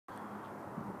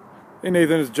Hey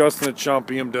Nathan, it's Justin at Champ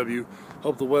BMW.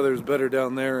 Hope the weather is better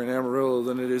down there in Amarillo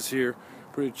than it is here.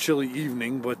 Pretty chilly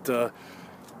evening, but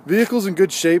vehicle's in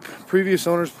good shape. Previous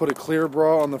owners put a clear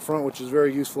bra on the front, which is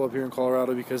very useful up here in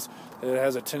Colorado because it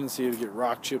has a tendency to get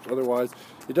rock chipped otherwise.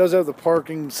 It does have the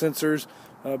parking sensors.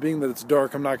 Being that it's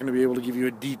dark, I'm not going to be able to give you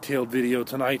a detailed video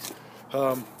tonight.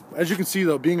 As you can see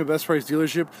though, being a best price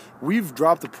dealership, we've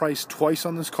dropped the price twice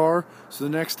on this car, so the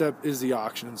next step is the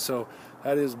auction. So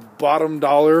that is bottom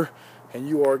dollar, and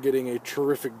you are getting a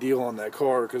terrific deal on that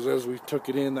car, because as we took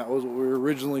it in, that was what we were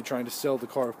originally trying to sell the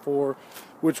car for,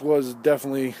 which was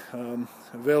definitely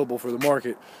available for the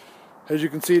market. As you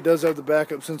can see, it does have the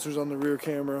backup sensors on the rear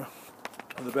camera.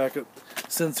 The backup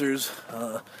sensors,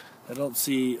 I don't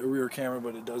see a rear camera,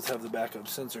 but it does have the backup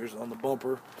sensors on the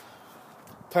bumper.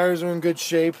 Tires are in good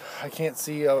shape. I can't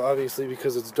see, obviously,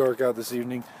 because it's dark out this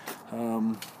evening,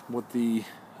 what the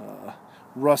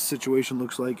rust situation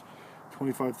looks like.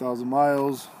 25,000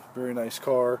 miles, very nice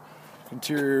car.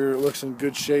 Interior looks in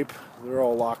good shape. They're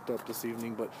all locked up this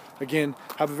evening, but again,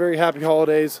 have a very happy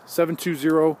holidays.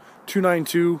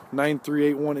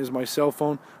 720-292-9381 is my cell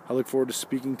phone. I look forward to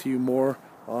speaking to you more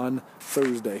on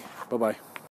Thursday. Bye-bye.